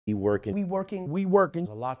We working. There's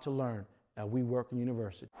a lot to learn at We Working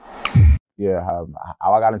University. Yeah,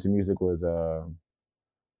 how I got into music was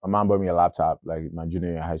my mom bought me a laptop like my junior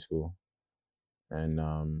year in high school, and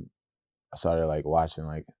I started like watching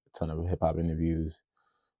like a ton of hip hop interviews,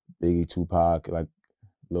 Biggie, Tupac, like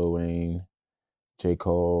Lil Wayne, J.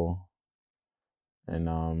 Cole,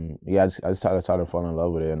 and yeah, I just started falling in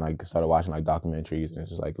love with it and like started watching like documentaries and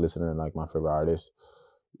just like listening to like my favorite artists,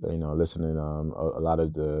 listening a lot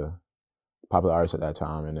of the popular artists at that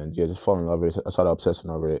time, and then yeah, just falling in love with it. I started obsessing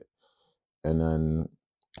over it, and then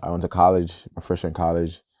I went to college. My first year in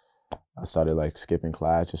college, I started like skipping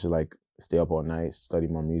class just to like stay up all night, study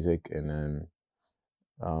more music, and then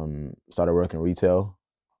started working retail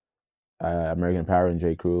at American Apparel and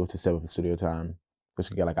J. Crew to save up for studio time. Just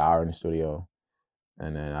to get like an hour in the studio,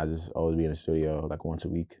 and then I just always be in the studio like once a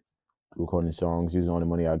week, recording songs, using all the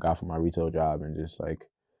money I got from my retail job, and just like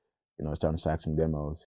starting to stack some demos.